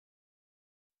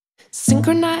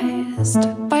Synchronized,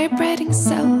 vibrating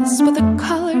cells with a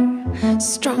color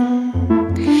strong.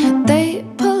 They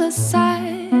pull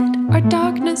aside our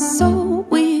darkness so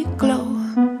we glow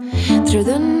through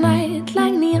the night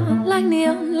like neon, like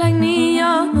neon, like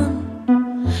neon.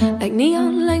 Like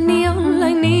neon, like neon,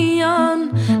 like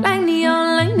neon. Like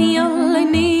neon, like neon, like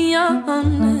neon.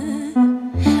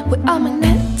 We are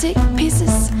magnetic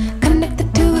pieces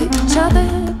connected to each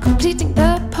other, completing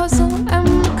the puzzle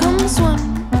and becomes one.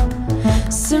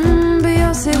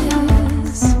 Symbiosis.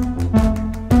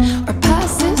 Our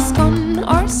past is gone,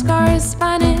 our scars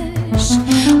vanish.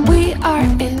 We are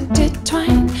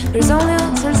intertwined. There's only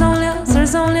us, there's only us,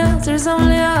 there's only us, there's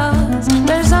only us.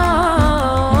 There's only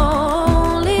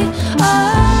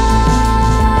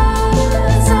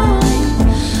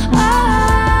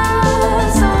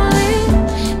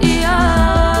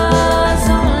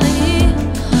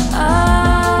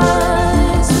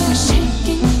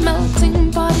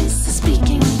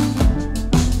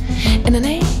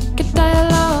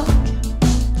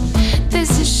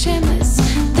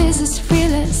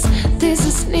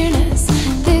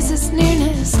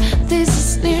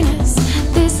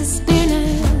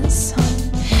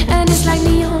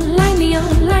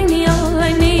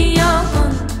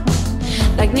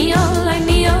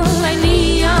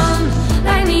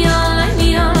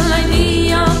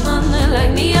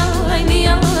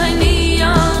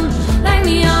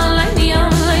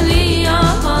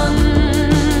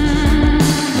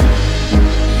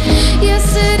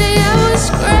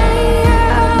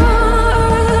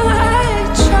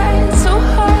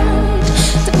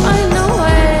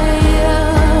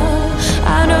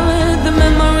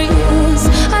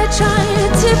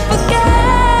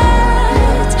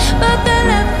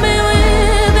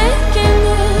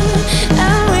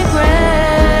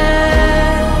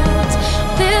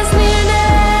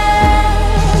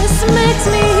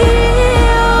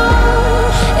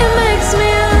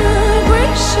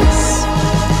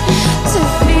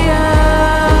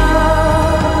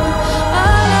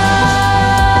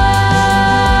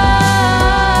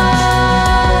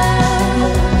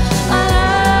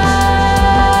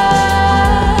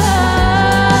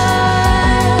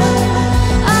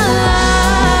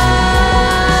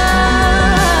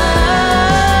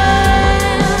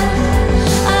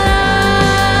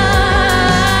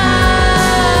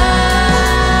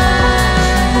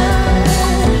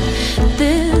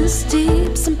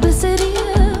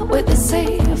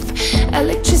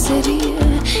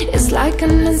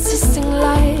an insisting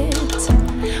light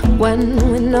when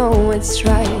we know it's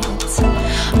right.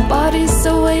 Bodies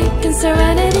awake in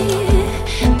serenity,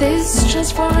 this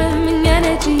transforming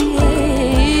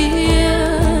energy.